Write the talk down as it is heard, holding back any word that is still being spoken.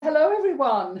Hello,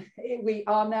 everyone. We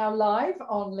are now live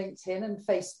on LinkedIn and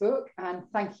Facebook, and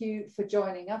thank you for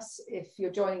joining us if you're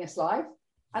joining us live.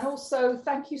 And also,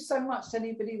 thank you so much to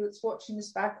anybody that's watching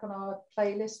us back on our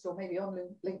playlist or maybe on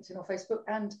LinkedIn or Facebook,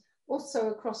 and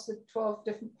also across the 12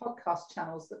 different podcast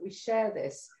channels that we share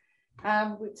this.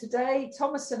 Today,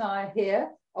 Thomas and I are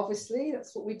here. Obviously,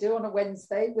 that's what we do on a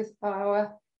Wednesday with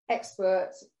our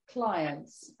expert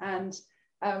clients. And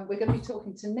we're going to be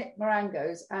talking to Nick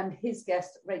Marangos and his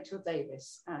guest, Rachel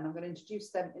Davis. And I'm going to introduce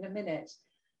them in a minute.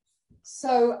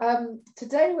 So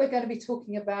today we're going to be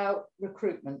talking about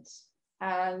recruitment.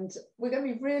 And we're going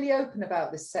to be really open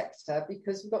about this sector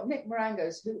because we've got Nick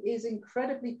Marangos, who is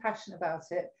incredibly passionate about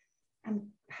it and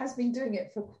has been doing it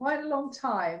for quite a long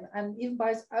time. And even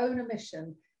by his own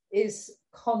admission, is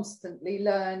constantly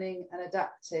learning and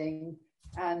adapting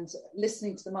and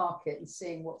listening to the market and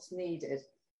seeing what's needed.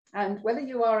 And whether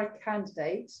you are a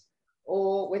candidate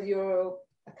or whether you're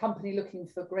a company looking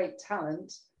for great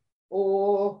talent,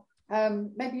 or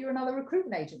maybe you're another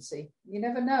recruitment agency, you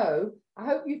never know. I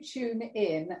hope you tune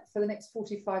in for the next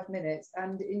 45 minutes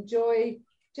and enjoy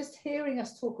just hearing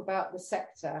us talk about the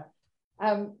sector.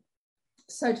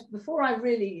 So before I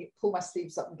really pull my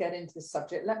sleeves up and get into this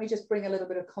subject, let me just bring a little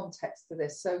bit of context to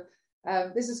this. So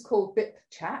this is called BIP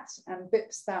Chat, and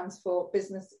BIP stands for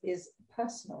Business is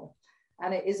Personal.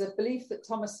 And it is a belief that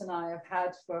Thomas and I have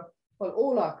had for, well,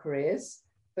 all our careers.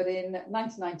 But in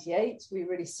 1998, we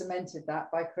really cemented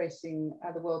that by creating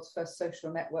the world's first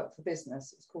social network for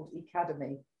business. It's called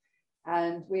Academy.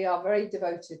 And we are very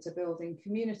devoted to building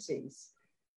communities.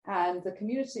 And the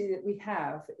community that we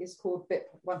have is called BIP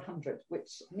 100,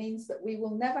 which means that we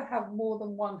will never have more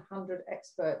than 100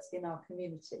 experts in our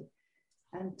community.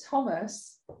 And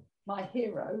Thomas, my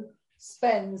hero,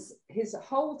 spends his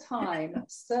whole time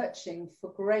searching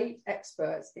for great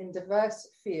experts in diverse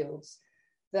fields,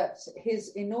 that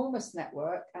his enormous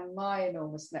network and my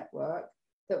enormous network,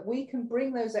 that we can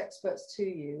bring those experts to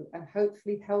you and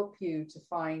hopefully help you to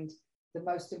find the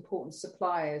most important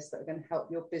suppliers that are going to help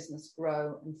your business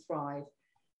grow and thrive.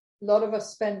 A lot of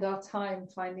us spend our time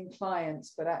finding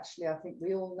clients, but actually I think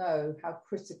we all know how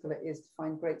critical it is to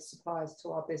find great suppliers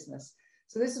to our business.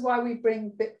 So this is why we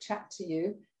bring BIP Chat to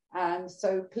you. And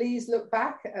so please look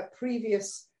back at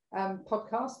previous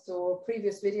podcasts or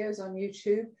previous videos on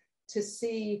YouTube to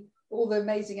see all the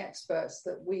amazing experts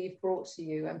that we've brought to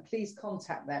you, and please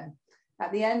contact them.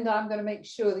 At the end, I'm going to make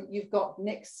sure that you've got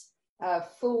Nick's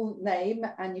full name,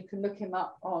 and you can look him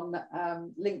up on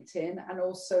LinkedIn, and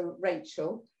also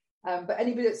Rachel. But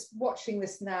anybody that's watching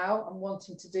this now and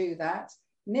wanting to do that,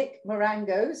 Nick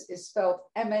Marangos is spelled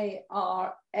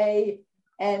M-A-R-A-N-G-O-S.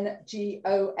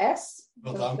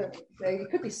 Well done.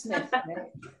 It could be Smith.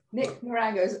 Nick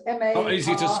Marangos, M-A-R-A-N-G-O-S. Not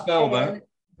easy to spell that.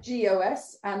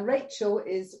 And Rachel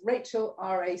is Rachel,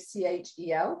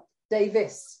 R-A-C-H-E-L,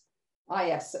 Davis,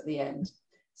 I-S at the end.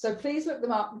 So please look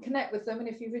them up and connect with them. And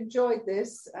if you've enjoyed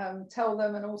this, tell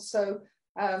them, and also,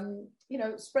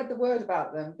 spread the word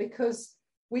about them, because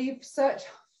we've searched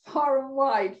far and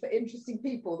wide for interesting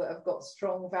people that have got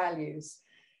strong values.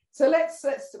 So let's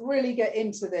really get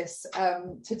into this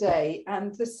today.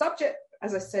 And the subject,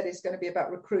 as I said, is going to be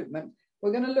about recruitment.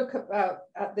 We're going to look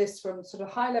at this from sort of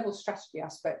high-level strategy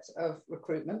aspect of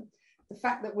recruitment, the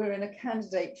fact that we're in a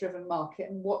candidate-driven market,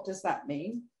 and what does that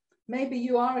mean? Maybe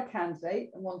you are a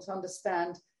candidate and want to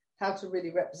understand how to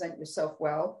really represent yourself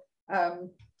well,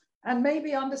 and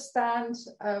maybe understand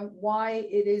why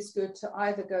it is good to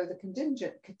either go the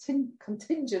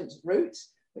contingent route,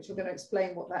 which we're going to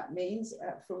explain what that means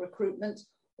for recruitment,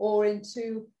 or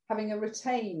into having a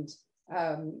retained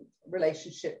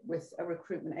relationship with a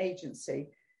recruitment agency.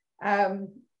 And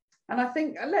I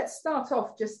think let's start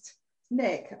off just,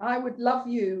 Nick, I would love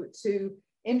you to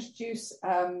introduce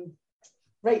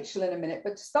Rachel in a minute,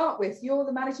 but to start with, you're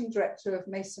the managing director of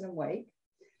Mason & Wake.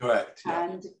 Correct. Yeah.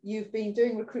 And you've been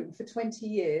doing recruitment for 20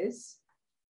 years.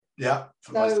 Yeah.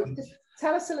 So just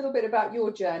tell us a little bit about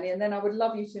your journey, and then I would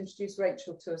love you to introduce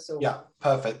Rachel to us all. Yeah,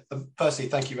 perfect. Firstly,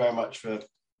 thank you very much for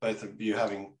both of you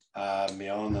having me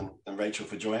on, and Rachel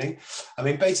for joining. I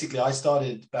mean, basically, I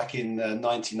started back in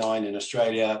 99 in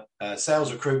Australia.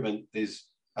 Sales recruitment is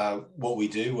what we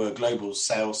do. We're a global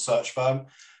sales search firm.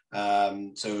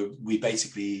 So we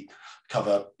basically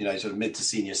cover, sort of mid to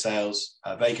senior sales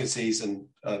vacancies, and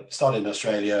started in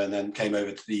Australia and then came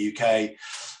over to the UK.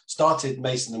 Started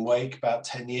Mason & Wake about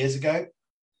 10 years ago.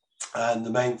 And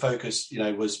the main focus,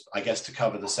 was, I guess, to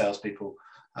cover the salespeople.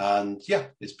 And yeah,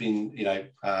 it's been,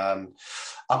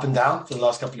 up and down for the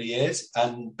last couple of years.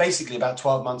 And basically about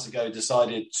 12 months ago,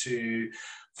 decided to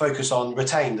focus on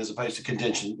retained as opposed to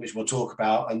contingent, which we'll talk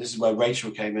about. And this is where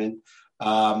Rachel came in.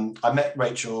 I met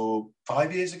Rachel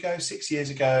 6 years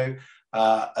ago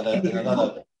at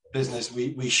another business.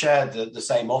 We shared the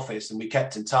same office and we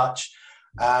kept in touch.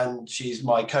 And she's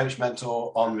my coach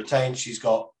mentor on Retain. She's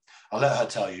got, I'll let her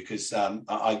tell you because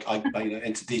I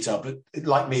into detail, but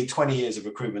like me, 20 years of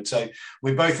recruitment. So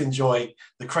we both enjoy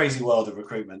the crazy world of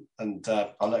recruitment. And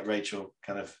I'll let Rachel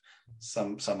kind of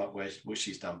sum up what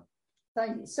she's done.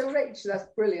 Thank you. So Rachel, that's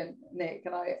brilliant, Nick.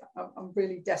 And I'm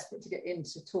really desperate to get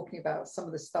into talking about some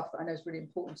of the stuff that I know is really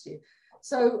important to you.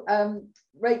 So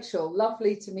Rachel,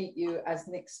 lovely to meet you as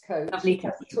Nick's coach. Lovely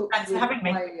to talk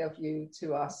really highly of you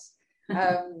to us.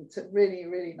 Really,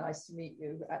 really nice to meet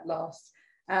you at last.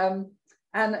 And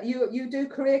you do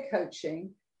career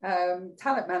coaching,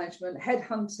 talent management,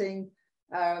 headhunting,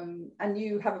 and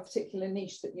you have a particular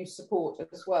niche that you support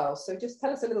as well. So just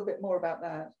tell us a little bit more about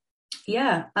that.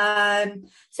 Yeah.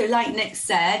 So like Nick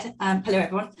said, hello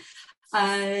everyone.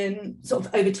 Sort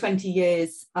of over 20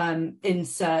 years in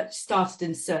search, started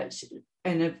in search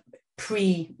in a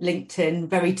pre-LinkedIn,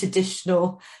 very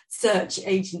traditional search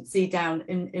agency down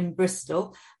in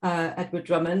Bristol, Edward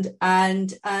Drummond.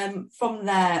 And from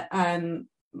there,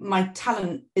 my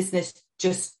talent business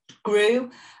just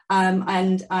grew.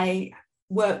 And I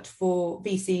worked for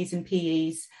VCs and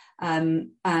PEs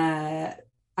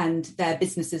and their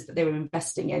businesses that they were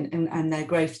investing in and their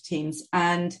growth teams.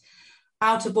 And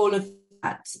out of all of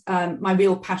that, my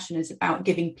real passion is about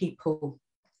giving people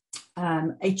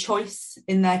a choice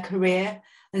in their career.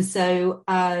 And so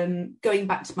going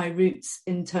back to my roots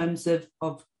in terms of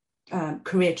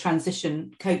career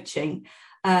transition coaching,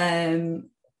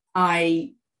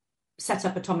 I set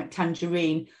up Atomic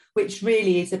Tangerine, which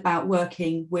really is about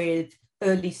working with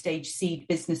early stage seed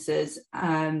businesses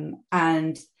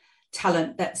and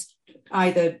talent that's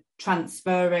either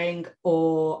transferring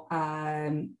or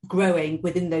growing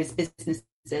within those businesses,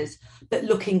 but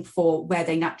looking for where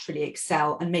they naturally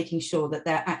excel and making sure that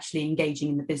they're actually engaging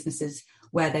in the businesses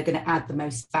where they're going to add the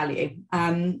most value.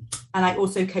 And I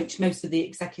also coach most of the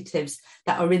executives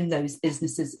that are in those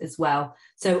businesses as well.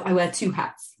 So I wear two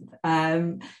hats.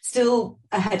 Still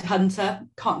a headhunter,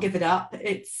 can't give it up.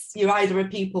 You're either a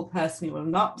people person or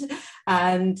not.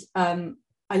 And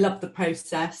I love the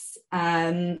process.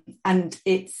 And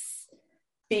it's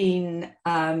been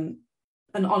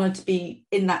an honour to be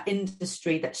in that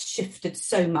industry that's shifted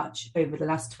so much over the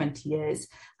last 20 years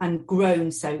and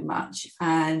grown so much.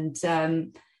 And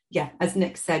as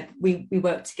Nick said, we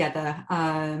worked together,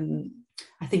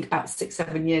 I think about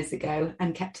 6-7 years ago,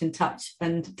 and kept in touch,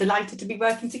 and delighted to be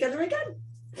working together again.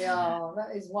 Yeah,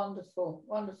 that is wonderful,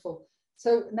 wonderful.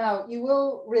 So now you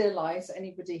will realise,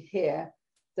 anybody here,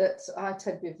 that I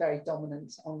tend to be very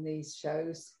dominant on these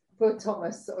shows. Poor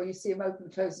Thomas, or you see him open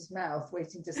and close his mouth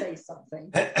waiting to say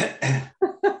something. And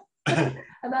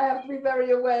I have to be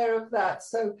very aware of that.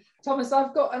 So Thomas,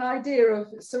 I've got an idea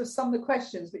of sort of some of the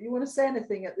questions, but you want to say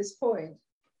anything at this point?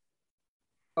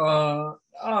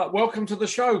 Welcome to the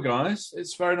show, guys.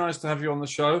 It's very nice to have you on the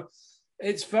show.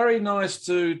 It's very nice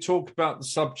to talk about the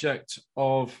subject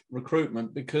of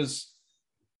recruitment, because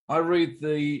I read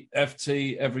the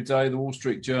FT every day, the Wall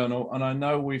Street Journal, and I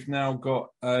know we've now got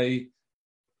a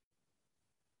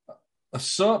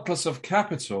surplus of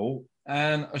capital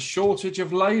and a shortage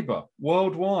of labour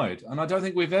worldwide. And I don't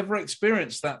think we've ever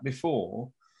experienced that before.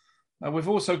 We've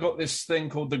also got this thing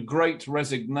called the Great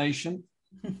Resignation,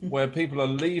 where people are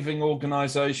leaving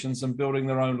organisations and building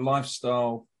their own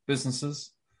lifestyle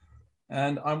businesses.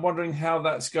 And I'm wondering how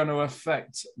that's going to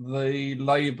affect the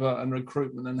labour and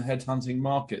recruitment and headhunting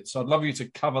market. So I'd love you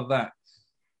to cover that.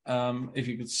 If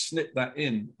you could snip that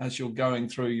in as you're going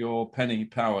through your penny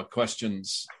power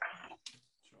questions.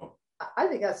 I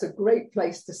think that's a great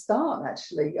place to start,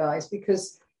 actually, guys,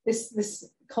 because this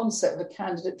concept of a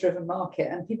candidate-driven market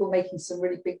and people making some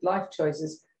really big life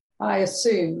choices, I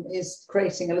assume, is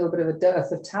creating a little bit of a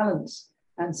dearth of talent.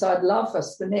 And so I'd love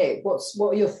us, Nick, what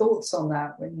are your thoughts on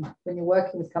that when you're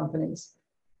working with companies?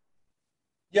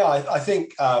 Yeah, I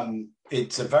think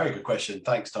it's a very good question.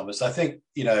 Thanks, Thomas. I think,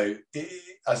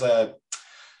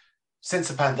 since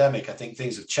the pandemic, I think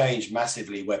things have changed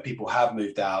massively, where people have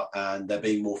moved out and they're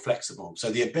being more flexible. So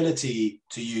the ability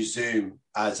to use Zoom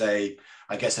as a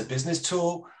business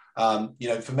tool,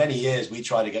 for many years, we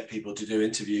tried to get people to do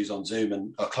interviews on Zoom,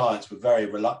 and our clients were very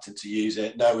reluctant to use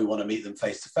it. No, we want to meet them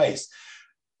face to face.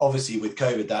 Obviously, with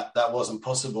COVID, that wasn't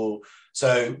possible.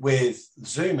 So with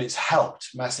Zoom, it's helped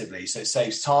massively. So it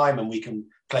saves time, and we can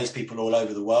place people all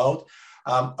over the world.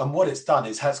 And what it's done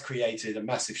is has created a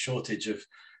massive shortage of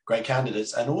great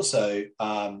candidates. And also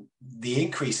the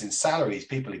increase in salaries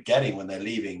people are getting when they're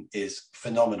leaving is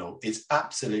phenomenal. It's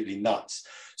absolutely nuts.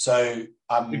 So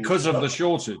because of the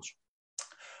shortage.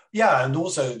 Yeah, and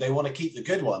also they want to keep the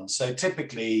good ones. So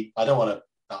typically, I don't want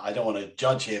to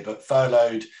judge here, but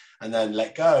furloughed and then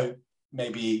let go,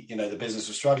 maybe, the business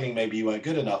was struggling, maybe you weren't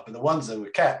good enough, but the ones that were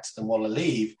kept and want to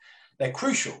leave, they're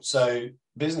crucial. So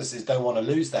businesses don't want to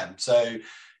lose them. So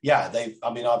yeah,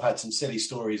 I've had some silly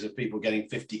stories of people getting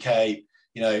 50K,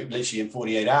 literally in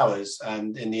 48 hours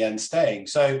and in the end staying.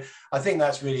 So I think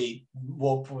that's really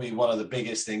probably one of the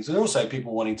biggest things. And also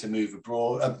people wanting to move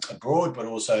abroad, but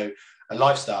also a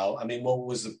lifestyle. I mean, what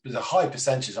was the high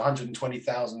percentage?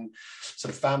 120,000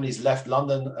 sort of families left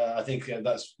London. I think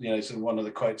that's, sort of one of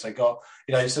the quotes I got.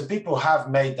 So people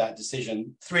have made that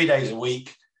decision. 3 days a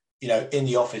week, in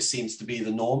the office seems to be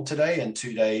the norm today, and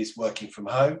 2 days working from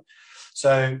home.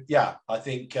 So yeah, I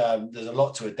think there's a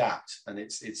lot to adapt, and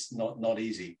it's not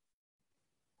easy.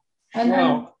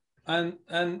 Well,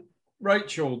 and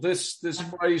Rachel, this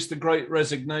phrase, the Great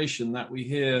Resignation, that we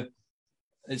hear,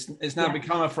 it's now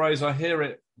become a phrase. I hear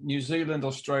it New Zealand,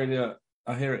 Australia.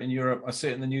 I hear it in Europe. I see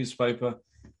it in the newspaper.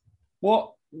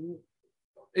 What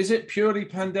is it? Purely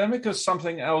pandemic, or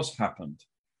something else happened?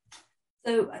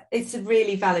 So it's a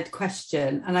really valid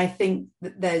question, and I think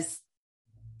that there's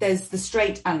the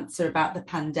straight answer about the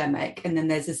pandemic, and then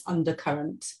there's this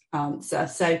undercurrent answer.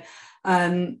 So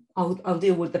I'll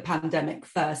deal with the pandemic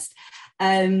first.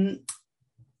 The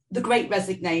Great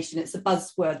Resignation, it's a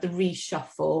buzzword, the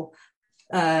reshuffle.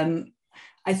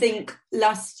 I think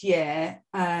last year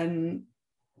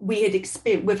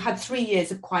we've had 3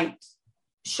 years of quite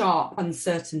sharp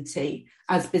uncertainty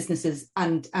as businesses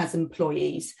and as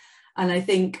employees. And I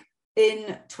think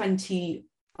in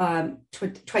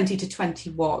 2020 to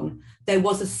 21, there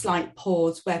was a slight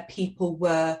pause where people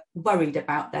were worried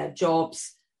about their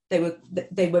jobs. They were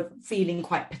feeling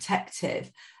quite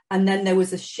protective. And then there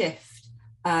was a shift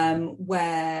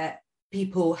where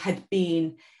people had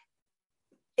been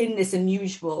in this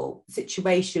unusual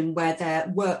situation where their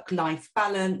work-life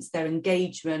balance, their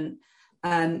engagement,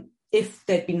 if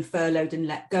they'd been furloughed and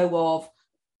let go of,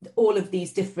 all of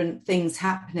these different things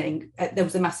happening, there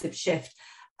was a massive shift.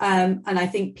 And I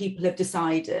think people have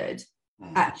decided,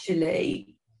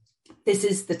 actually, this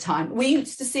is the time. We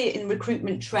used to see it in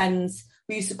recruitment trends.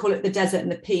 We used to call it the desert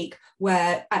and the peak,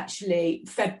 where actually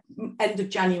end of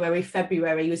January,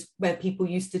 February was where people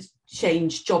used to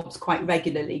change jobs quite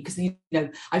regularly, because,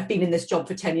 I've been in this job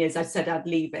for 10 years. I said I'd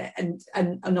leave it, and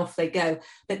off they go.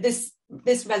 But this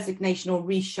resignation or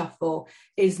reshuffle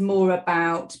is more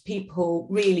about people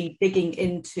really digging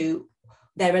into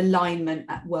their alignment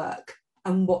at work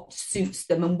and what suits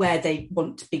them and where they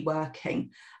want to be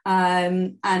working.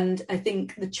 And I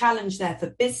think the challenge there for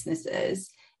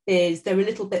businesses is they're a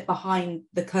little bit behind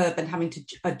the curve and having to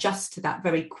adjust to that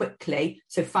very quickly.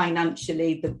 So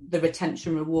financially, the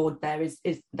retention reward there is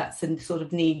that's a sort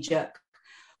of knee jerk.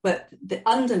 But the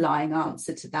underlying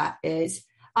answer to that is,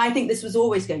 I think this was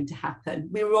always going to happen.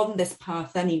 We were on this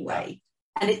path anyway,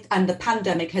 and the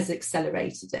pandemic has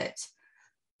accelerated it.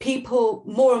 People,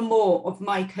 more and more of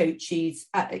my coaches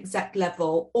at exec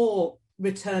level or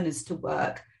returners to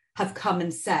work have come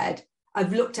and said,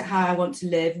 I've looked at how I want to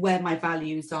live, where my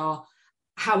values are,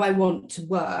 how I want to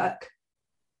work.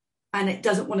 And it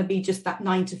doesn't want to be just that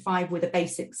 9 to 5 with a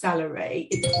basic salary.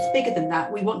 It's bigger than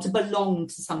that. We want to belong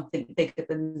to something bigger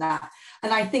than that.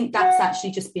 And I think that's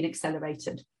actually just been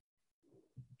accelerated.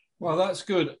 Well, that's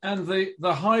good. And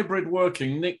the hybrid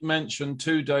working, Nick mentioned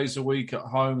 2 days a week at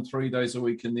home, 3 days a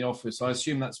week in the office. I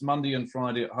assume that's Monday and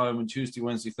Friday at home and Tuesday,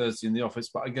 Wednesday, Thursday in the office,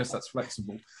 but I guess that's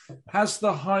flexible. Has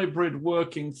the hybrid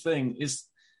working thing, is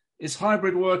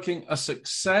hybrid working a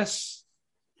success?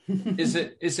 Is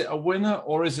it a winner,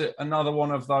 or is it another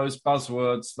one of those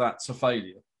buzzwords that's a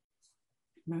failure?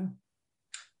 No.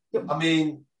 I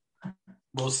mean,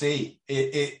 we'll see.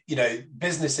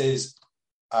 Businesses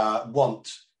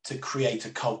want to create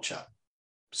a culture.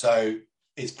 So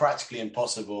it's practically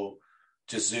impossible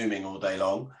just Zooming all day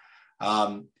long.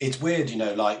 It's weird,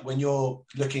 like when you're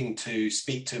looking to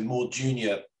speak to more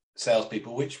junior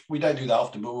salespeople, which we don't do that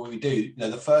often, but what we do,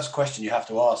 the first question you have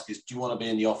to ask is, do you want to be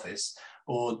in the office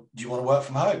or do you want to work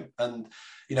from home? And,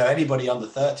 anybody under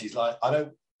 30 is like,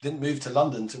 didn't move to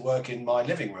London to work in my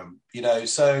living room,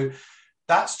 so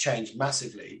that's changed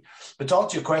massively. But to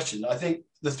answer your question, I think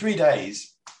the 3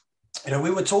 days,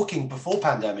 we were talking before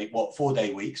pandemic,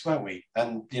 4-day weeks, weren't we?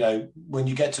 And, when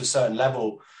you get to a certain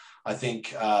level, I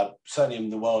think certainly in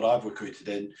the world I've recruited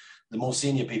in, the more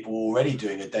senior people were already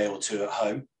doing a day or two at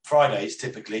home. Fridays,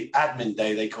 typically, admin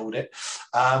day, they called it.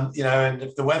 And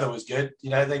if the weather was good,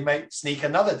 they may sneak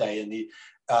another day in the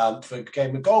for a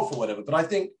game of golf or whatever. But I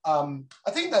think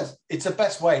it's the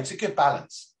best way. It's a good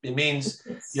balance. It means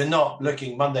you're not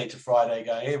looking Monday to Friday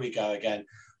going, here we go again.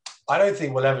 I don't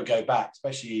think we'll ever go back,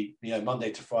 especially,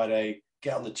 Monday to Friday,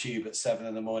 get on the tube at 7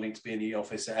 a.m. to be in the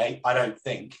office at 8. I don't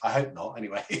think. I hope not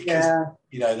anyway, because,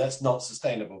 that's not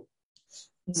sustainable.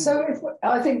 So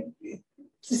I think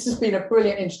this has been a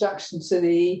brilliant introduction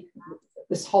to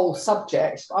this whole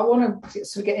subject. I want to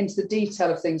sort of get into the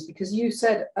detail of things, because you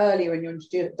said earlier in your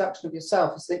introduction of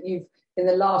yourself is that you've, in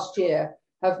the last year,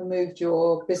 have moved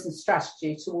your business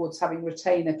strategy towards having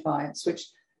retainer clients, which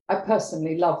I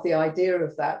personally love the idea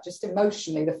of that. Just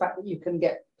emotionally, the fact that you can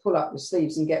pull up your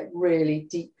sleeves and get really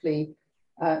deeply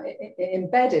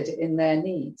embedded in their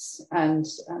needs and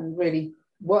really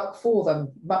work for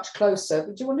them much closer.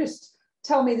 But do you want to just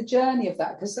tell me the journey of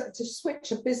that? Because to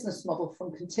switch a business model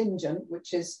from contingent,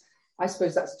 which is, I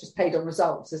suppose that's just paid on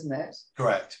results, isn't it?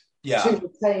 Correct. Yeah. To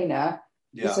retainer,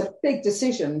 it's a big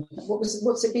decision.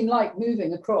 What's it been like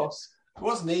moving across? It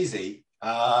wasn't easy.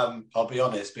 I'll be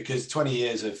honest, because 20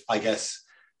 years of, I guess,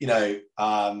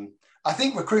 I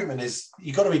think recruitment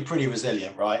you've got to be pretty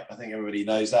resilient, right? I think everybody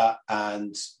knows that.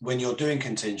 And when you're doing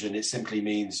contingent, it simply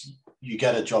means you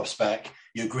get a job spec,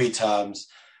 you agree terms,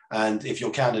 and if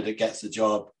your candidate gets the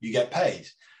job, you get paid.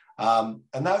 And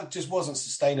that just wasn't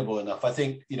sustainable enough. I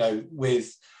think,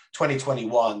 with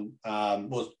 2021,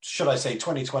 or should I say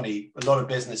 2020, a lot of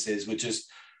businesses were just,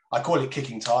 I call it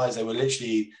kicking tires. They were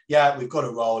literally, we've got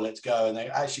a role, let's go.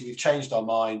 And we've changed our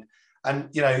mind. And,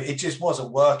 it just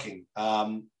wasn't working.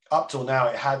 Up till now,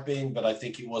 it had been, but I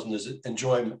think it wasn't as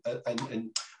enjoyable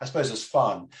and I suppose as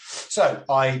fun. So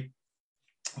I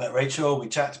met Rachel, we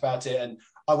chatted about it. And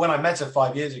when I met her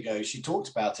 5 years ago, she talked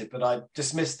about it, but I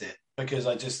dismissed it because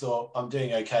I just thought, I'm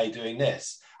doing okay doing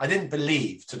this. I didn't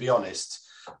believe, to be honest,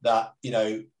 that,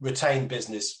 retained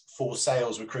business for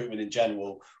sales recruitment in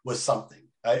general was something.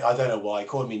 I don't know why,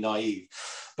 called me naive.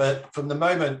 But from the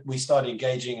moment we started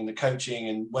engaging in the coaching,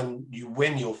 and when you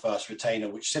win your first retainer,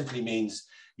 which simply means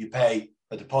you pay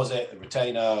a deposit, a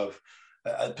retainer of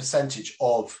a percentage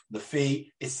of the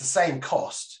fee, it's the same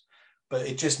cost, but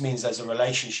it just means there's a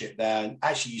relationship there, and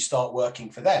actually you start working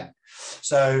for them.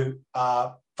 So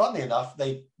funnily enough,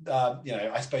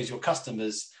 I suppose your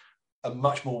customers are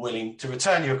much more willing to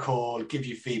return your call, give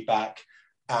you feedback,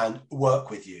 and work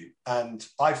with you. And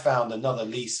I found another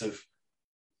lease of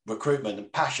recruitment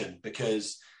and passion,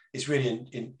 because it's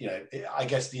really, I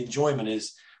guess the enjoyment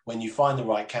is when you find the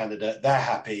right candidate, they're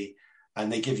happy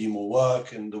and they give you more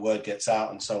work and the word gets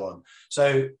out and so on.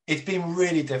 So it's been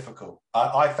really difficult.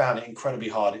 I found it incredibly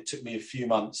hard. It took me a few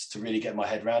months to really get my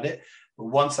head around it. But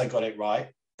once I got it right,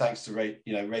 thanks to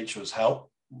Rachel's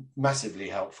help, massively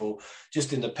helpful,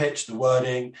 just in the pitch, the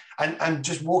wording, and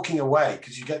just walking away,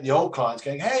 because you get the old clients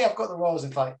going, hey, I've got the roles.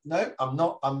 And it's like, no, I'm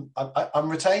not, I'm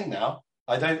retained now.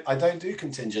 I don't do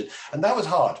contingent. And that was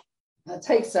hard. That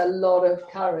takes a lot of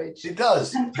courage. It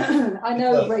does. I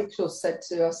know Rachel said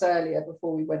to us earlier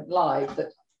before we went live that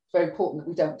it's very important that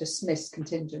we don't dismiss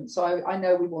contingent. So I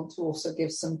know we want to also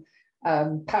give some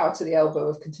power to the elbow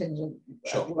of contingent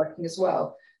working as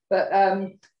well. But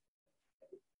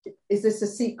is this a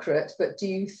secret? But do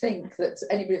you think that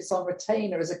anybody that's on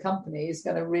retainer as a company is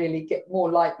going to really get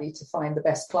more likely to find the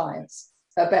best clients,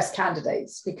 best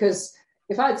candidates? Because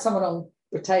if I had someone on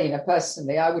retainer,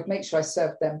 personally, I would make sure I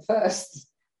served them first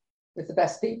with the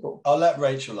best people. I'll let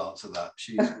Rachel answer that.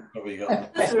 She's probably got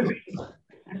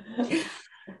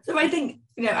So I think,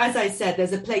 as I said,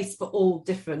 there's a place for all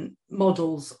different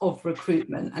models of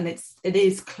recruitment, and it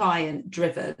is client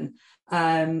driven.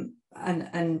 And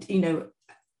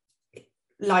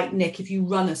like Nick, if you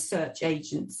run a search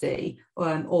agency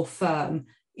or firm,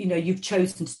 you've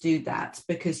chosen to do that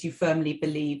because you firmly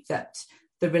believe that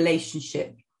the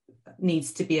relationship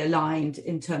needs to be aligned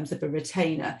in terms of a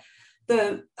retainer.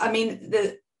 The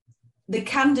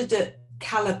candidate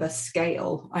caliber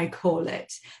scale, I call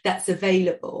it, that's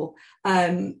available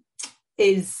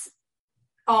is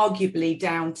arguably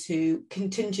down to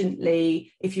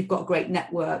contingently, if you've got a great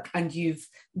network and you've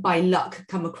by luck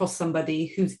come across somebody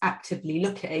who's actively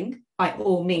looking, by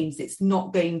all means, it's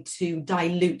not going to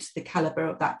dilute the caliber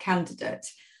of that candidate,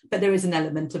 but there is an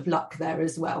element of luck there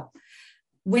as well.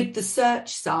 With the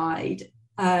search side,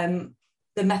 the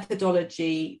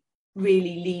methodology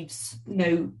really leaves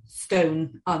no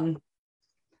stone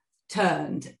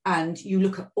unturned, and you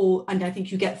look at all, and I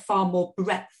think you get far more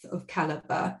breadth of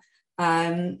caliber.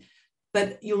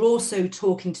 But you're also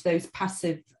talking to those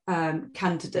passive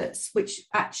candidates, which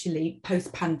actually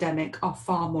post-pandemic are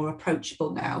far more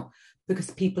approachable now because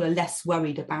people are less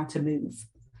worried about a move.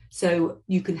 So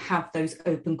you can have those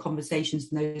open conversations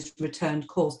and those returned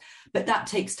calls, but that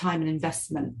takes time and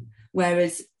investment.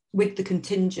 Whereas with the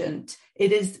contingent,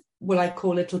 it is what I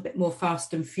call a little bit more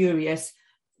fast and furious.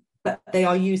 but they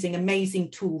are using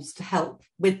amazing tools to help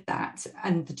with that,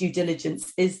 and the due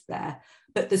diligence is there.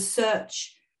 But the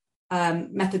search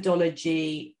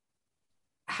methodology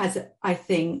has, I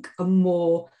think, a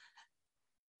more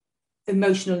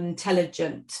emotional,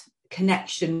 intelligent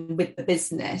connection with the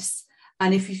business.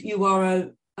 And if you are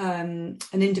an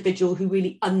individual who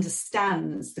really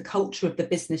understands the culture of the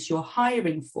business you're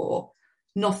hiring for,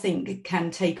 nothing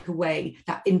can take away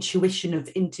that intuition of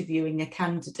interviewing a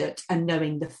candidate and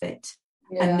knowing the fit,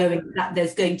 and knowing that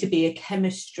there's going to be a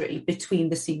chemistry between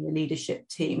the senior leadership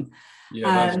team.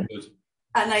 Yeah, that's good.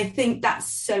 And I think that's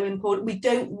so important. We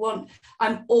don't want,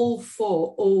 I'm all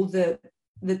for all the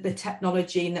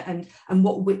technology and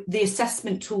what the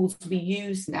assessment tools we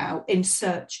use now in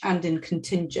search and in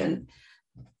contingent,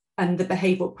 and the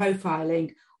behavioural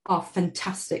profiling are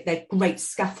fantastic. They're great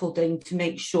scaffolding to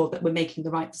make sure that we're making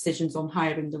the right decisions on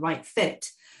hiring the right fit.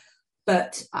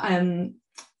 But I'm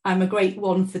a great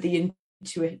one for the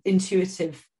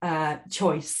intuitive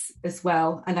choice as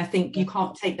well. And I think you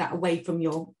can't take that away from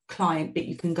your client, but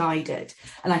you can guide it.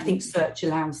 And I think search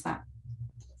allows that.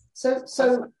 So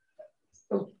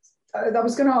I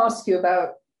was going to ask you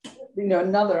about,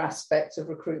 another aspect of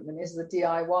recruitment is the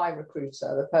DIY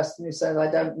recruiter, the person who says,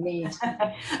 I don't need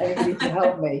anybody to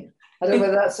help me. I don't know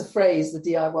whether that's a phrase, the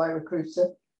DIY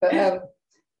recruiter, but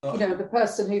the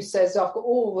person who says, I've got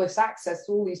all this access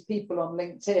to all these people on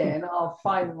LinkedIn, I'll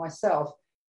find them myself.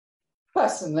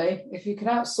 Personally, if you can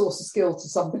outsource a skill to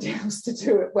somebody else to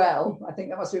do it well, I think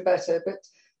that must be better. But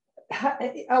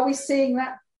are we seeing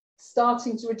that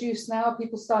starting to reduce now? Are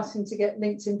people starting to get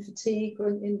LinkedIn fatigue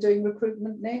in doing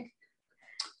recruitment, Nick?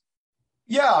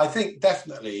 Yeah, I think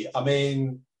definitely. I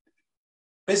mean,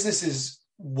 businesses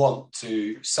want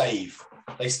to save.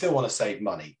 They still want to save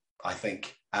money, I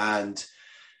think. And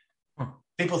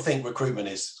people think recruitment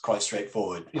is quite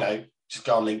straightforward. Just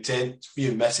go on LinkedIn, a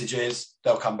few messages,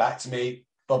 they'll come back to me.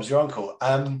 Bob's your uncle.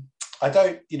 I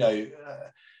don't,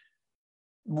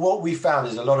 what we found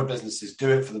is a lot of businesses do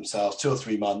it for themselves 2 or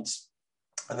 3 months,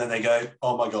 and then they go,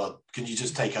 oh my God, can you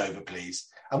just take over, please?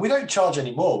 And we don't charge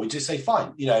any more. We just say,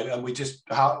 fine, and we just,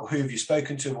 who have you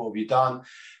spoken to? What have you done?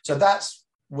 So that's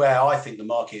where I think the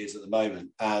market is at the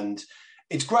moment. And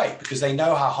it's great because they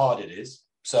know how hard it is.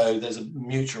 So there's a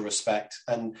mutual respect.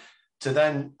 And to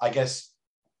then, I guess,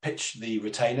 pitch the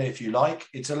retainer, if you like,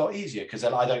 it's a lot easier because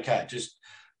I don't care.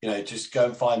 Just go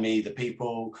and find me the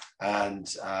people, and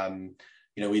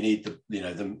we need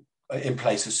them in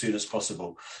place as soon as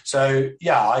possible. So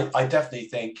yeah, I definitely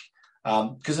think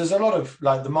because there's a lot of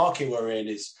the market we're in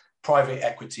is private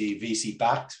equity, VC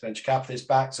backed, venture capitalist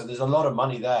backed. So there's a lot of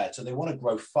money there. So they want to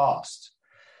grow fast.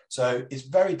 So it's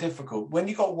very difficult when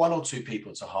you've got 1 or 2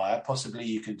 people to hire. Possibly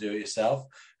you can do it yourself.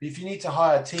 But if you need to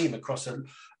hire a team across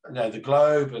the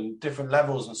globe and different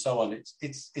levels and so on,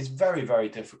 it's very, very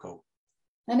difficult.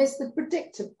 And it's the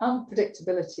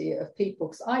unpredictability of people,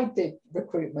 because I did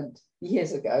recruitment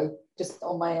years ago just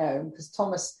on my own, because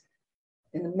Thomas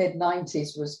in the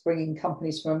mid-90s was bringing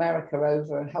companies from America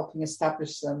over and helping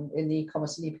establish them in the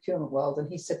e-commerce and e-procurement world.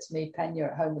 And he said to me, Pen, you're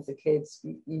at home with the kids,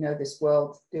 you know this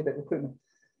world, do a bit of recruitment.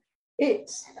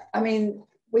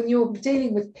 When you're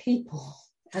dealing with people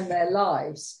and their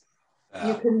lives,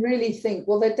 you can really think,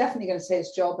 well, they're definitely going to take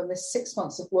this job, and there's 6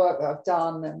 months of work that I've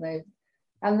done,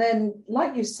 and then,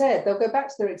 like you said, they'll go back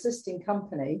to their existing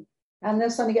company and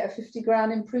they'll suddenly get a 50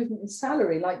 grand improvement in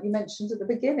salary, like you mentioned at the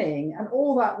beginning, and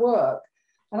all that work.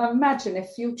 And I imagine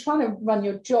if you're trying to run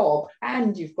your job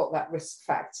and you've got that risk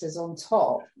factors on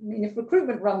top, if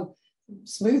recruitment run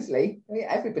smoothly,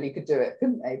 everybody could do it,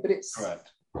 couldn't they? But it's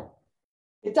correct.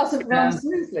 It doesn't run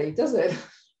smoothly, does it?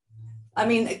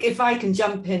 If I can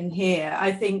jump in here,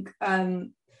 I think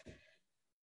the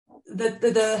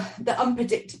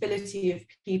unpredictability of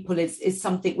people is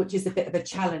something which is a bit of a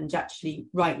challenge actually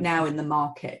right now in the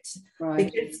market, right?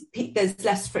 Because there's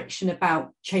less friction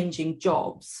about changing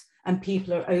jobs, and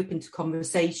people are open to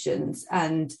conversations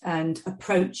and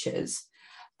approaches.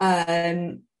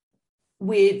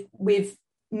 We've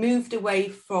moved away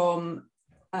from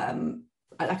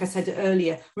like I said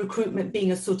earlier, recruitment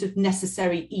being a sort of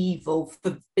necessary evil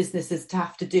for businesses to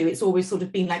have to do. It's always sort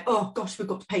of been like, oh gosh, we've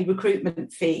got to pay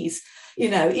recruitment fees,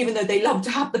 even though they love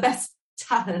to have the best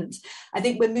talent. I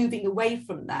think we're moving away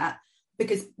from that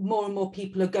because more and more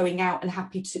people are going out and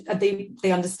happy to,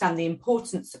 they understand the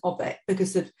importance of it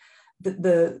because of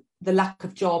the lack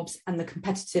of jobs and the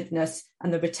competitiveness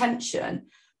and the retention.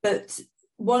 But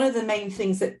one of the main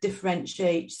things that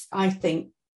differentiates, I think,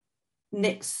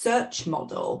 Nick's search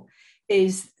model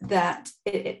is that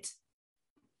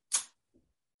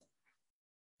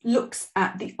looks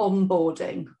at the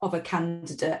onboarding of a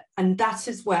candidate, and that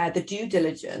is where the due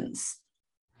diligence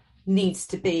needs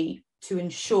to be to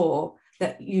ensure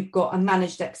that you've got a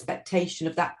managed expectation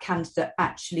of that candidate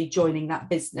actually joining that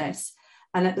business.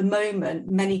 And at the moment,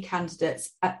 many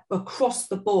candidates across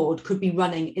the board could be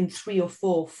running in 3 or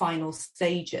 4 final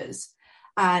stages.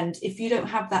 And if you don't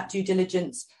have that due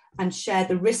diligence and share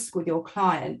the risk with your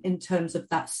client in terms of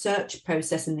that search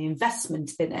process and the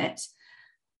investment in it,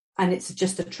 and it's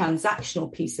just a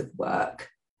transactional piece of work,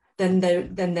 then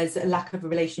there's a lack of a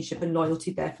relationship and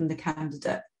loyalty there from the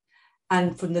candidate.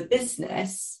 And from the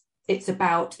business, it's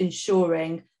about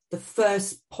ensuring the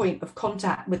first point of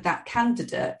contact with that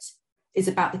candidate is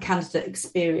about the candidate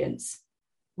experience,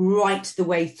 right the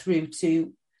way through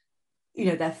to,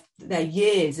 their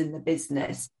years in the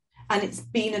business. And it's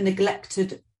been a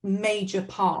neglected major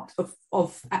part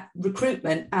of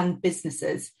recruitment and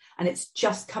businesses, and it's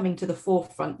just coming to the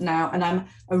forefront now. And I'm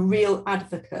a real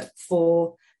advocate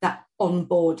for that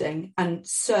onboarding, and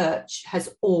search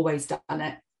has always done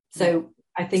it. So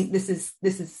I think this is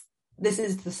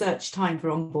the search time for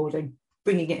onboarding,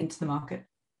 bringing it into the market.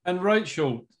 And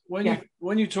Rachel,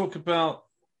 when you talk about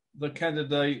the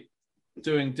candidate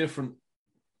doing different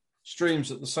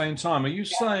streams at the same time, are you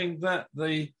saying that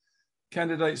the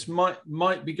candidates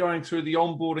might be going through the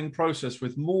onboarding process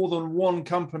with more than one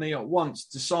company at once,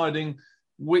 deciding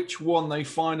which one they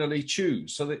finally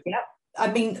choose? So that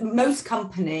I mean, most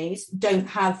companies don't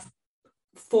have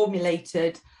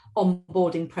formulated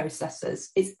onboarding processes.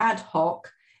 It's ad hoc.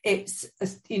 It's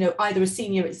either a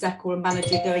senior exec or a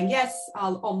manager going, yes,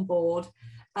 I'll onboard.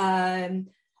 And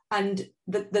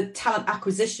the talent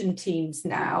acquisition teams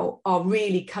now are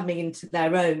really coming into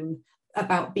their own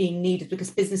about being needed,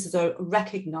 because businesses are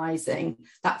recognizing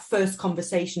that first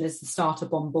conversation is the start of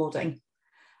onboarding.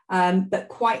 But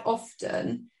quite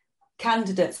often,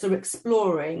 candidates are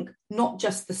exploring not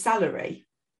just the salary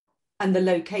and the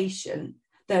location,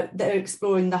 they're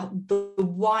exploring the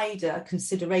wider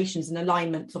considerations and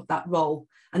alignment of that role.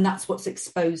 And that's what's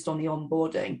exposed on the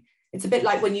onboarding. It's a bit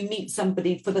like when you meet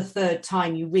somebody for the third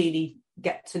time, you really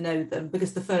get to know them,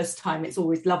 because the first time it's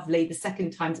always lovely, the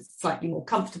second time it's slightly more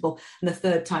comfortable, and the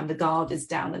third time the guard is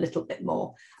down a little bit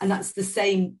more. And that's the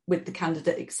same with the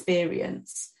candidate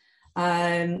experience.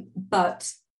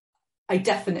 But I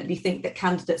definitely think that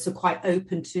candidates are quite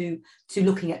open to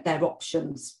looking at their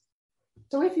options.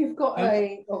 So if you've got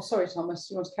sorry, Thomas,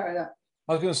 you want to carry that?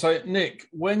 I was going to say, Nick,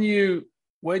 when you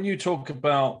talk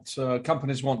about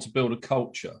companies want to build a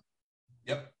culture,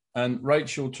 and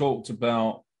Rachel talked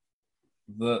about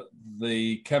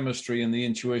the chemistry and the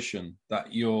intuition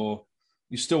that you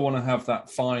still want to have that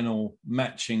final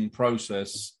matching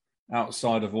process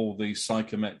outside of all these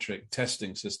psychometric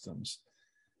testing systems.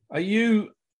 Are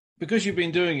you, because you've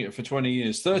been doing it for 20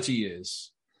 years, 30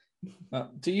 years,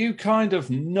 do you kind of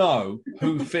know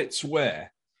who fits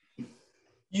where?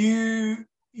 I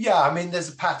mean, there's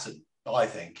a pattern, I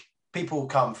think. People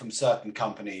come from certain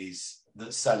companies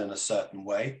that sell in a certain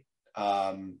way.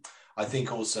 I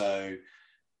think also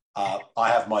I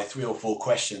have my 3 or 4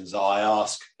 questions I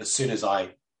ask as soon as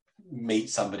I meet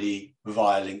somebody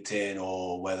via LinkedIn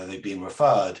or whether they've been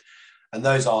referred. And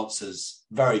those answers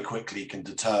very quickly can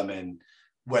determine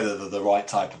whether they're the right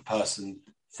type of person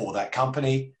for that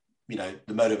company,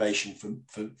 the motivation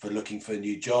for looking for a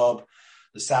new job,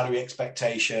 the salary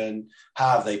expectation,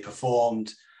 how have they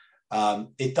performed.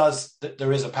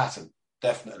 There is a pattern,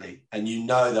 definitely. And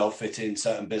they'll fit in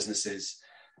certain businesses,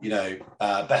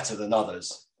 better than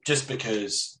others, just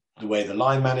because the way the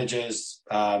line managers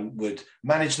would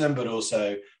manage them, but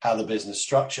also how the business is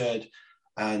structured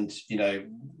and,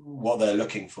 what they're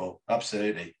looking for.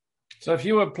 Absolutely. So if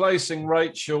you were placing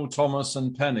Rachel, Thomas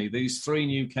and Penny, these 3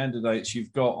 new candidates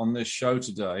you've got on this show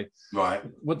today, right,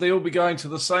 would they all be going to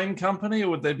the same company, or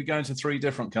would they be going to 3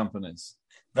 different companies?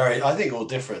 I think all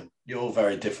different. You're all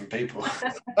very different people.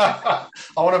 I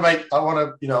want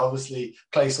to, obviously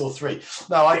place all 3.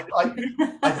 No, I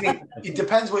think it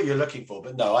depends what you're looking for,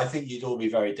 but no, I think you'd all be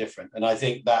very different. And I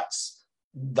think that's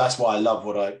why I love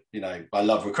I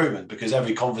love recruitment, because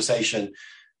every conversation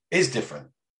is different.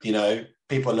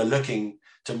 People are looking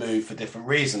to move for different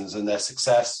reasons and their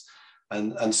success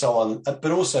and so on, but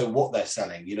also what they're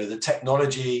selling. The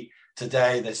technology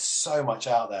today, there's so much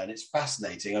out there and it's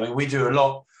fascinating. I mean, we do a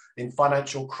lot in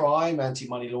financial crime,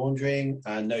 anti-money laundering,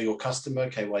 and know your customer,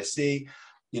 KYC,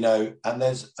 and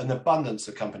there's an abundance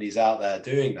of companies out there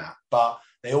doing that, but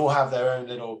they all have their own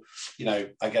little,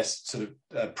 I guess, sort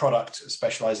of product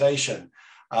specialization.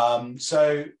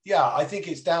 I think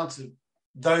it's down to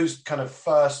those kind of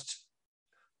first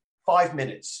 5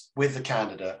 minutes with the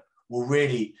candidate will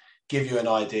really give you an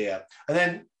idea. And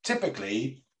then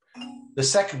typically the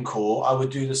second call, I would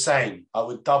do the same. I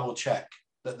would double check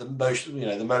that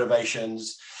the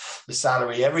motivations, the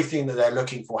salary, everything that they're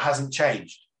looking for hasn't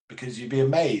changed, because you'd be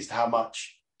amazed how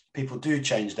much people do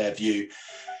change their view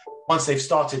once they've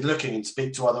started looking and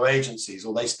speak to other agencies,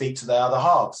 or they speak to their other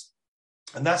halves.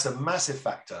 And that's a massive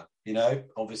factor,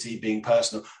 obviously being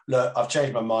personal. Look, I've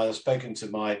changed my mind. I've spoken to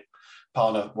my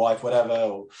partner, wife, whatever,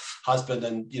 or husband,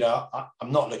 and,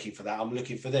 I'm not looking for that. I'm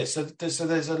looking for this. So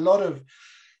there's a lot of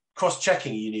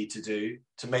cross-checking you need to do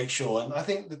to make sure. And I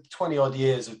think the 20 odd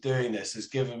years of doing this has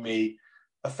given me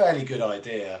a fairly good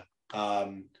idea,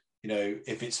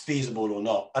 if it's feasible or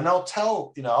not. And I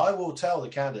will tell the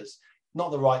candidates,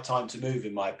 not the right time to move,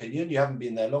 in my opinion. You haven't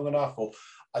been there long enough, or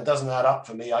it doesn't add up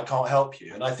for me. I can't help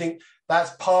you. And I think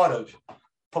that's part of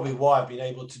probably why I've been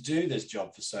able to do this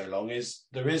job for so long, is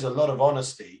there is a lot of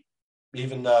honesty,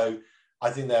 even though I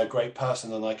think they're a great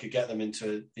person and I could get them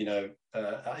into,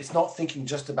 it's not thinking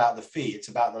just about the fee. It's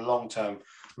about the long-term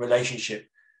relationship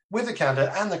with the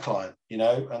candidate and the client,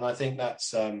 and I think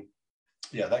that's,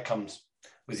 that comes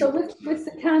with So with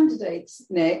the candidates,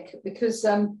 Nick, because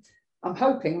I'm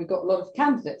hoping we've got a lot of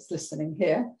candidates listening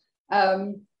here,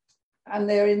 and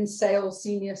they're in sales,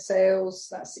 senior sales,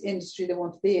 that's the industry they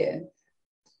want to be in.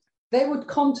 They would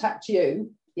contact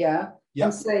you,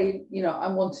 and say,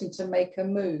 I'm wanting to make a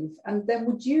move. And then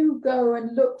would you go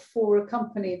and look for a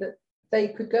company that they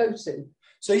could go to?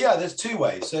 So, there's two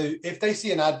ways. So if they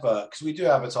see an advert, because we do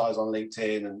advertise on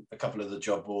LinkedIn and a couple of the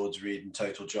job boards, Read and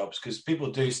Total Jobs, because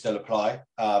people do still apply.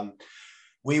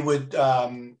 We would,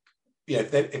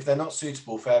 if they're not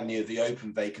suitable for any of the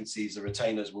open vacancies, the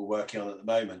retainers we're working on at the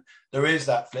moment, there is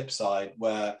that flip side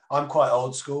where I'm quite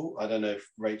old school. I don't know if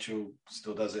Rachel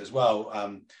still does it as well.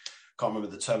 Can't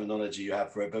remember the terminology you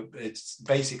have for it, but it's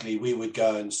basically we would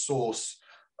go and source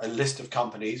a list of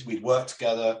companies, we'd work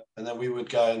together, and then we would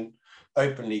go and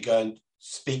openly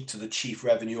speak to the chief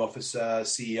revenue officer,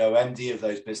 CEO, MD of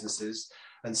those businesses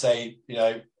and say,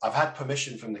 I've had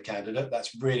permission from the candidate.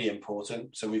 That's really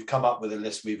important. So we've come up with a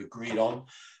list we've agreed on,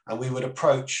 and we would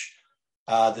approach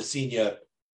the senior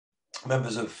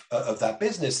members of that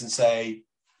business and say,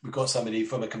 we've got somebody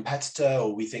from a competitor,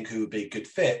 or we think who would be a good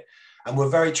fit. And we're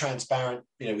very transparent.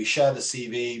 We share the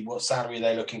CV, what salary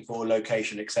they're looking for,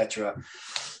 location, etc.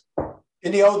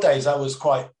 In the old days, that was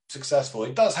quite successful.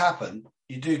 It does happen.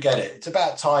 You do get it. It's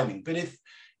about timing. But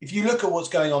if you look at what's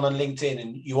going on LinkedIn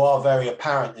and you are very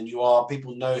apparent and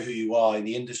people know who you are in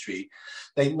the industry,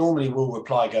 they normally will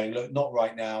reply going, look, not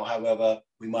right now. However,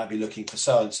 we might be looking for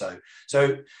so-and-so.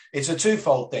 So it's a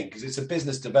twofold thing, because it's a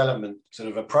business development sort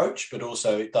of approach, but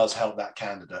also it does help that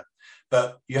candidate.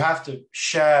 But you have to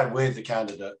share with the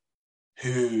candidate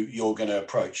who you're going to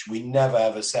approach. We never,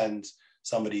 ever send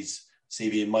somebody's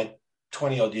CV. In my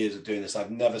 20 odd years of doing this,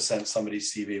 I've never sent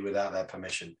somebody's CV without their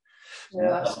permission.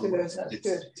 Yeah, that's good. That's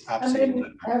good.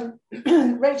 And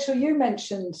then, Rachel, you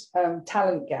mentioned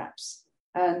talent gaps,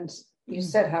 and you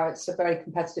said how it's a very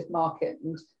competitive market,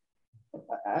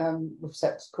 and we've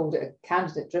called it a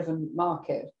candidate-driven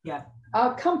market. Yeah.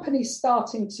 Are companies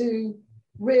starting to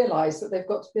realise that they've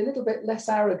got to be a little bit less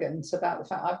arrogant about the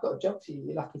fact, I've got a job for you,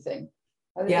 you lucky thing?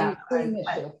 Yeah.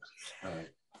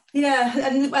 Yeah,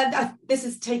 and this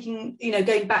is taking,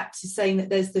 going back to saying that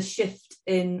there's the shift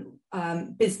in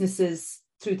businesses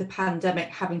through the pandemic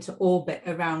having to orbit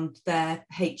around their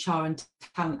HR and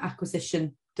talent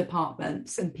acquisition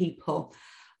departments and people.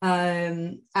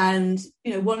 And,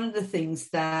 one of the things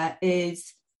there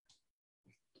is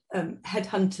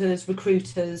headhunters,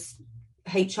 recruiters,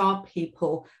 HR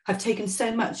people have taken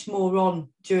so much more on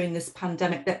during this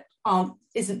pandemic that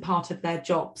isn't part of their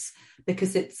jobs,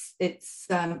 because it's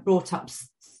brought up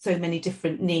so many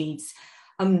different needs.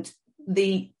 And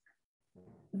the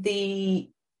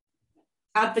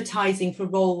advertising for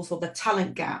roles, or the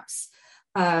talent gaps,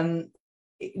 my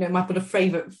sort of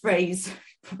favourite phrase,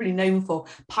 probably known for,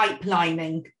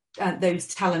 pipelining those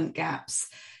talent gaps,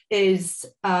 is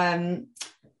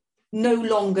no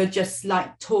longer just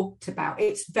like talked about.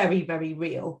 It's very, very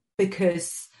real,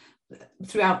 because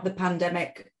throughout the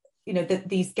pandemic, that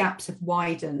these gaps have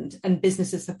widened and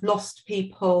businesses have lost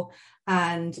people,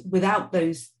 and without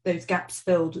those gaps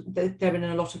filled, they're in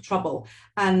a lot of trouble.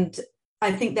 And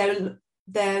I think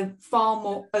they're far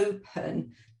more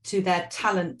open to their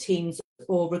talent teams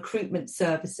or recruitment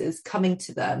services coming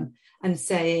to them and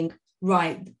saying,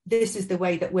 right, this is the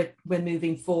way that we're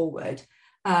moving forward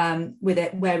with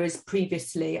it. Whereas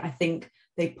previously, I think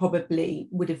they probably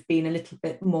would have been a little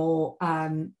bit more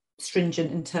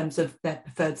stringent in terms of their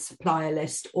preferred supplier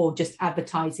list, or just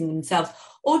advertising themselves,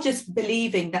 or just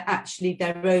believing that actually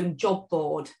their own job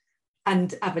board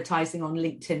and advertising on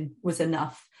LinkedIn was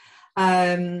enough.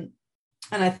 And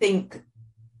I think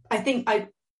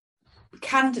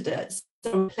candidates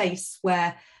are a place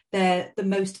where they're the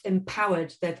most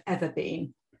empowered they've ever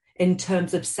been in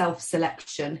terms of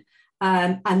self-selection.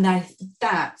 And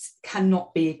that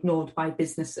cannot be ignored by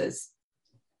businesses.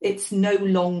 It's no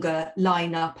longer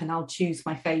line up and I'll choose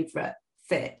my favourite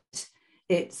fit.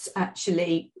 It's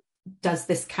actually, does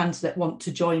this candidate want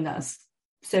to join us?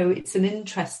 So it's an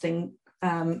interesting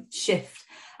shift.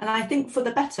 And I think for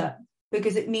the better,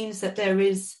 because it means that there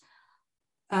is,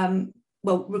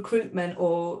 recruitment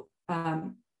or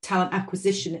talent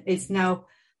acquisition is now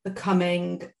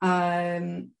becoming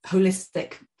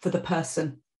holistic for the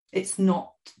person. It's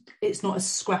not as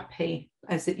scrappy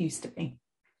as it used to be.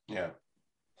 Yeah.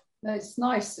 No, it's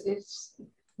nice.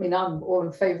 I'm all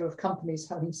in favour of companies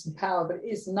having some power, but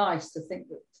it is nice to think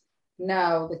that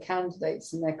now the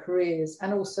candidates and their careers,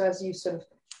 and also as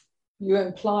you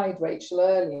implied, Rachel,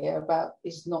 earlier, about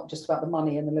it's not just about the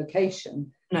money and the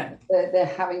location. No, they're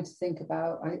having to think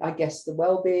about, I guess, the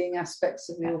well-being aspects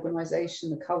of the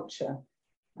organisation, the culture.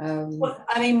 Well,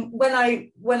 I mean,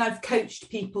 when I've coached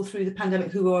people through the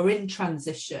pandemic who are in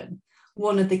transition,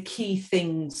 one of the key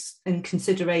things and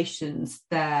considerations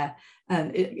there,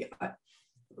 and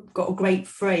I've got a great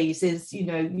phrase, is,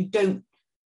 you don't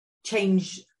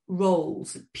change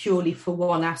roles purely for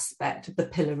one aspect of the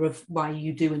pillar of why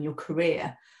you do in your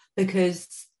career,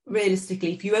 because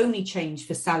realistically, if you only change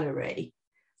for salary,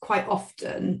 quite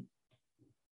often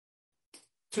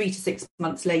 3 to 6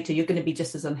 months later you're going to be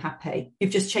just as unhappy.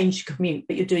 You've just changed your commute,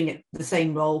 but you're doing it the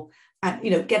same role.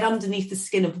 And get underneath the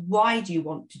skin of why do you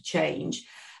want to change.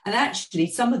 And actually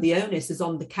some of the onus is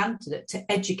on the candidate to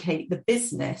educate the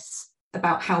business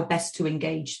about how best to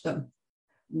engage them.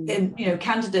 And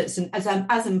candidates and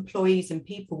as employees and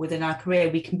people within our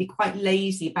career, we can be quite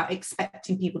lazy about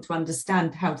expecting people to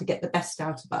understand how to get the best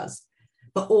out of us.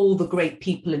 But all the great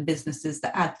people in businesses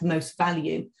that add the most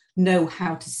value know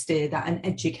how to steer that and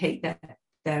educate their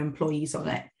employees on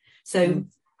it. So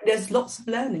there's lots of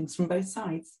learnings from both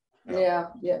sides. Yeah.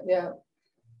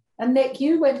 And Nick,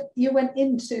 you went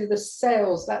into the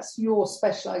sales. That's your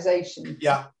specialisation.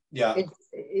 Yeah.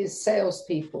 Is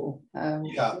salespeople.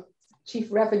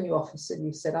 Chief Revenue Officer,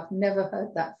 you said. I've never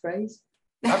heard that phrase.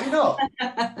 Have you not?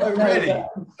 Oh, really?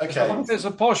 Okay. There's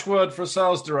a posh word for a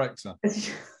sales director.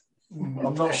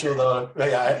 I'm not sure though.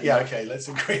 Yeah, okay, let's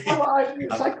agree. Shall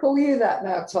I call you that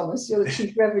now, Thomas? You're the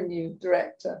Chief Revenue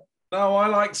Director. No, I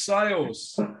like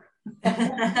sales.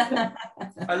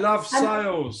 I love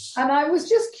sales. And I was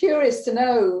just curious to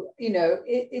know,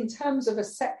 in terms of a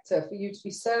sector for you to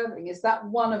be serving, is that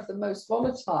one of the most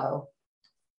volatile,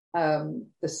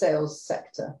 the sales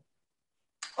sector?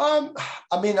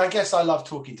 I guess I love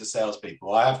talking to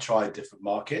salespeople. I have tried different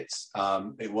markets.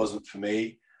 It wasn't for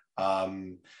me.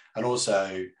 And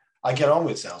also I get on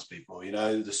with salespeople,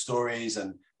 the stories,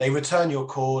 and they return your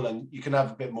call and you can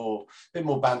have a bit more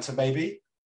banter maybe.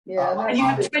 Yeah. And you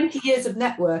have 20 years of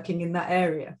networking in that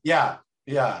area. Yeah.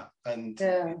 And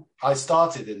I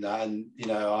started in that, and,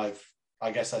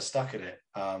 I guess I stuck at it.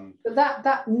 But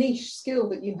that niche skill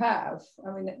that you have,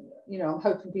 I'm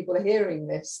hoping people are hearing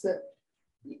this, that,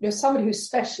 somebody who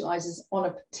specialises on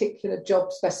a particular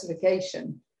job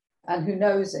specification and who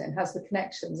knows it and has the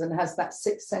connections and has that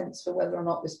sixth sense for whether or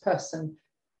not this person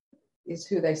is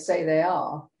who they say they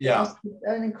are. Yeah.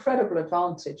 An incredible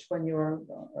advantage when you're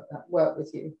at work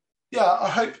with you. Yeah, I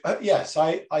hope, yes,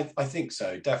 I think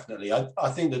so, definitely. I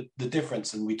think that the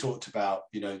difference, and we talked about,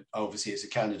 obviously it's a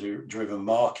candidate-driven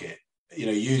market,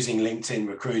 using LinkedIn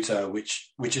Recruiter,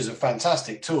 which is a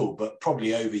fantastic tool, but probably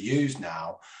overused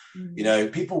now.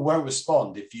 People won't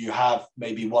respond if you have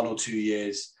maybe 1 or 2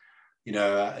 years,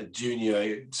 a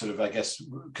junior sort of, I guess,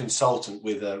 consultant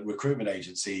with a recruitment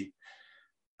agency,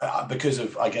 because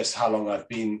of, I guess, how long I've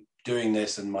been doing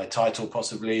this and my title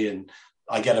possibly, and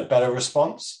I get a better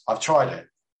response. I've tried it.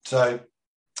 So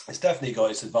it's definitely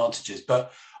got its advantages.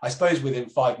 But I suppose within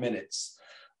 5 minutes,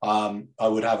 I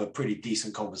would have a pretty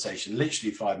decent conversation,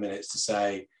 literally 5 minutes, to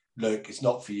say, look, it's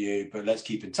not for you, but let's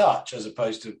keep in touch, as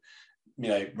opposed to,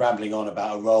 rambling on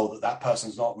about a role that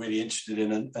person's not really interested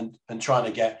in, and trying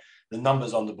to get the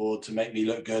numbers on the board to make me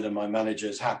look good and my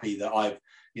manager's happy that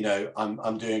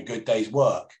I'm doing a good day's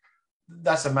work.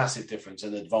 That's a massive difference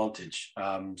and advantage.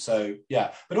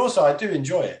 But also I do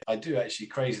enjoy it. I do actually,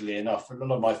 crazily enough. A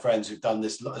lot of my friends who've done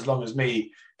this as long as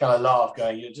me kind of laugh,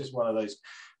 going, you're just one of those.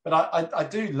 But I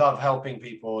do love helping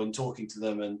people and talking to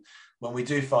them. And when we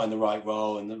do find the right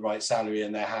role and the right salary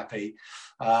and they're happy,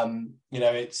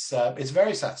 it's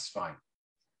very satisfying.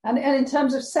 And in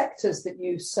terms of sectors that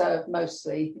you serve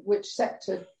mostly, which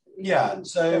sector? Yeah,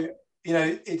 so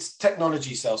it's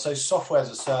technology sales. So software as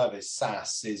a service,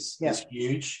 SaaS, is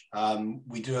huge.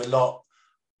 We do a lot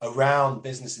around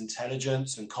business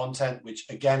intelligence and content, which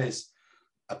again is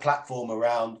a platform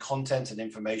around content and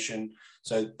information.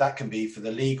 So that can be for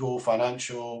the legal,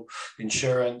 financial,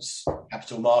 insurance,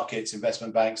 capital markets,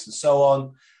 investment banks, and so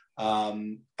on.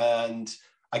 And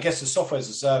I guess the software as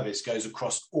a service goes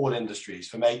across all industries,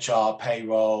 from HR,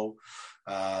 payroll,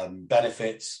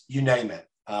 benefits, you name it.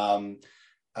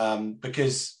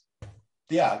 Because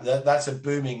that's a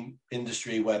booming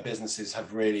industry where businesses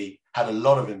have really had a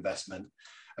lot of investment.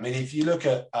 I mean, if you look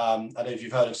at, I don't know if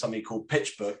you've heard of something called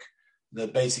PitchBook,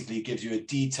 that basically gives you a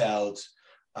detailed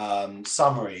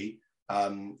summary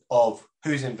of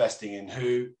who's investing in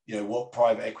who, what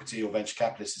private equity or venture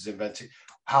capitalist is investing,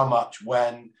 how much,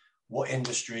 when, what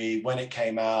industry, when it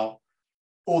came out,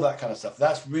 all that kind of stuff.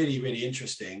 That's really, really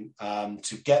interesting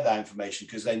to get that information,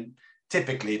 because then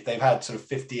typically if they've had sort of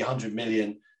 50, 100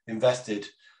 million invested,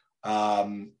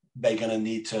 they're going to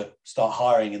need to start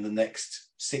hiring in the next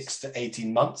 6 to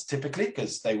 18 months, typically,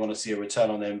 because they want to see a return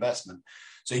on their investment.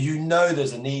 So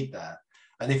there's a need there.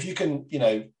 And if you can,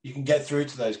 you can get through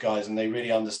to those guys and they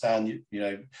really understand,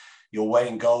 your weight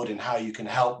in gold and how you can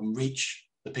help and reach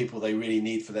the people they really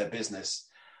need for their business,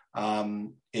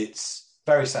 it's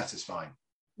very satisfying.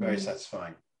 Very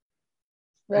satisfying.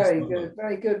 Very good,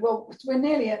 very good. Well, we're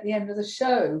nearly at the end of the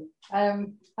show.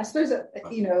 I suppose that,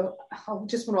 I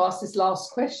just want to ask this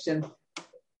last question.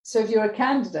 So if you're a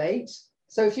candidate,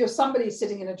 so if you're somebody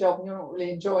sitting in a job and you're not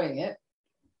really enjoying it,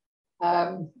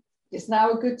 is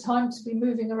now a good time to be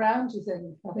moving around, do you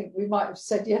think? I think we might have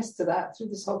said yes to that through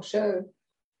this whole show.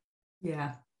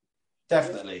 Yeah.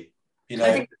 Definitely.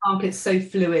 I think the market's so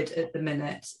fluid at the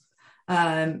minute.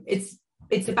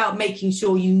 It's about making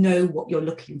sure you know what you're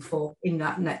looking for in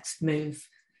that next move,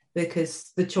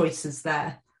 because the choice is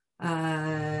there.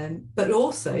 But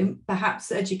also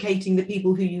perhaps educating the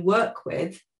people who you work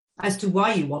with as to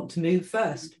why you want to move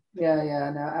first.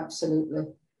 Yeah, no, absolutely.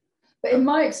 But in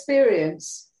my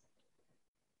experience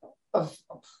of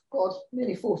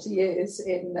nearly 40 years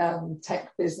in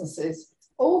tech businesses,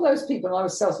 all those people, and I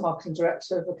was sales marketing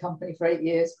director of a company for 8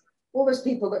 years, all those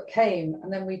people that came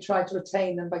and then we tried to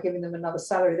retain them by giving them another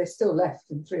salary, they still left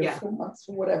in 3 or 4 months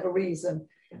for whatever reason.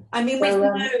 I mean, we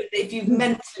know that if you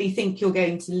mentally think you're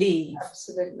going to leave.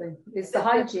 Absolutely. It's the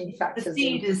hygiene factors. The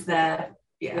seed is there.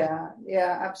 Yeah,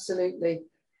 absolutely.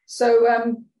 So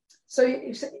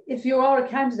if you are a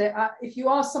candidate, if you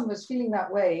are someone who's feeling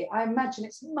that way, I imagine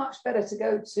it's much better to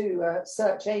go to a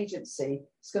search agency.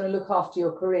 It's going to look after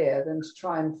your career than to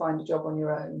try and find a job on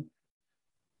your own.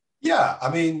 Yeah, I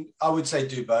mean, I would say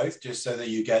do both, just so that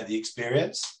you get the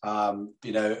experience. I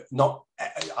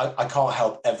can't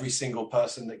help every single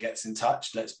person that gets in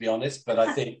touch, let's be honest. But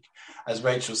I think, as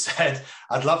Rachel said,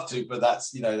 I'd love to, but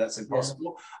that's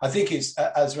impossible. Yeah. I think it's,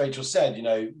 as Rachel said,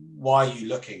 why are you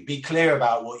looking? Be clear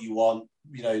about what you want.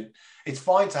 It's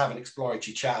fine to have an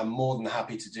exploratory chat. I'm more than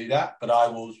happy to do that. But I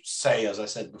will say, as I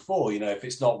said before, if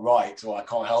it's not right or I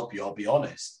can't help you, I'll be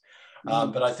honest.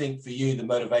 But I think for you, the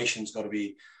motivation's got to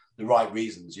be the right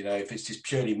reasons. If it's just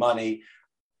purely money,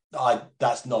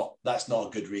 that's not a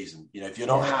good reason. If you're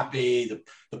not happy,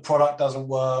 the product doesn't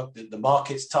work, the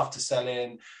market's tough to sell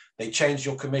in, they changed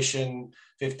your commission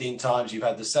 15 times, you've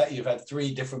had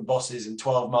 3 different bosses in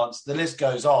 12 months, the list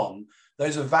goes on.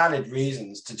 Those are valid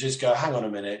reasons to just go, hang on a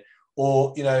minute.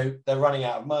 Or they're running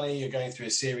out of money, you're going through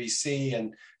a Series C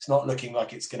and it's not looking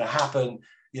like it's going to happen.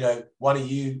 Why don't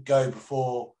you go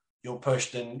before you're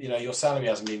pushed and your salary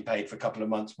hasn't been paid for a couple of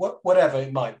months, whatever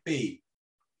it might be.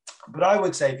 But I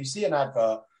would say if you see an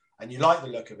advert and you like the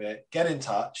look of it, get in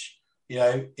touch.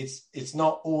 It's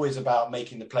not always about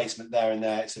making the placement there and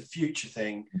there. It's a future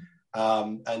thing.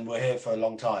 And we're here for a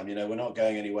long time. We're not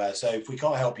going anywhere. So if we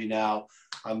can't help you now,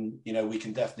 we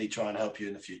can definitely try and help you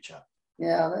in the future.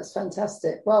 Yeah, that's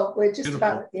fantastic. Well, we're just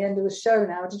about at the end of the show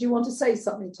now. Did you want to say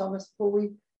something, Thomas, before we...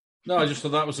 No, I just thought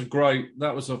that was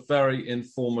a very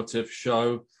informative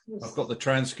show. Yes. I've got the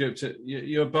transcript.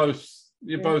 You're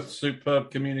both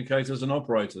superb communicators and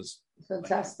operators.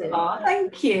 Fantastic. Oh,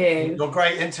 thank you. You're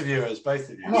great interviewers, both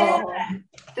of you.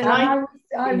 Yeah.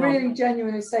 I really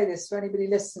genuinely say this for anybody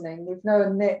listening. We've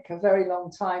known Nick a very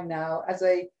long time now as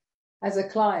a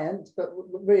client, but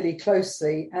really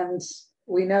closely, and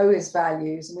we know his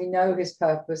values and we know his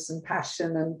purpose and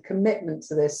passion and commitment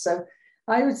to this. So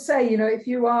I would say, if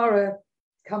you are a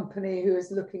company who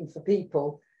is looking for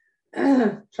people,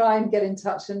 try and get in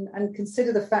touch and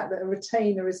consider the fact that a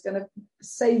retainer is going to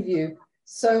save you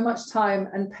so much time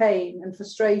and pain and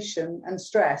frustration and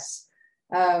stress.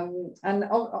 And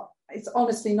it's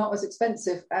honestly not as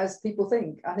expensive as people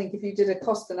think. I think if you did a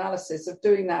cost analysis of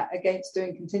doing that against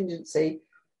doing contingency,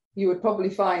 you would probably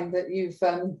find that you've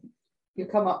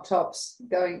come up tops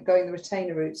going the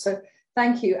retainer route. So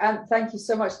thank you. And thank you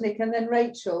so much, Nick. And then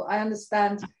Rachel, I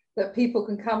understand that people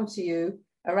can come to you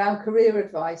around career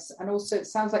advice. And also it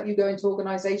sounds like you go into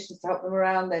organizations to help them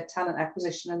around their talent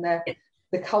acquisition and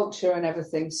the culture and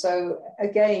everything. So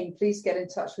again, please get in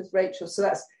touch with Rachel. So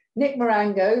that's Nick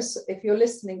Marangos. If you're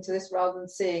listening to this rather than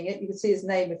seeing it, you can see his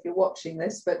name if you're watching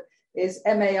this, but is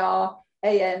Marangos.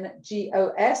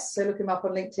 So look him up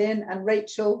on LinkedIn. And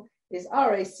Rachel is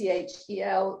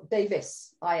Rachel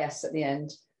Davis, IS at the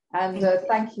end. And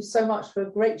thank you so much for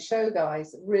a great show,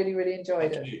 guys. Really, really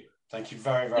enjoyed it. Thank you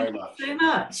very, very much. Thank you so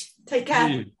much. Take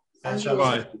care.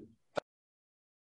 Bye.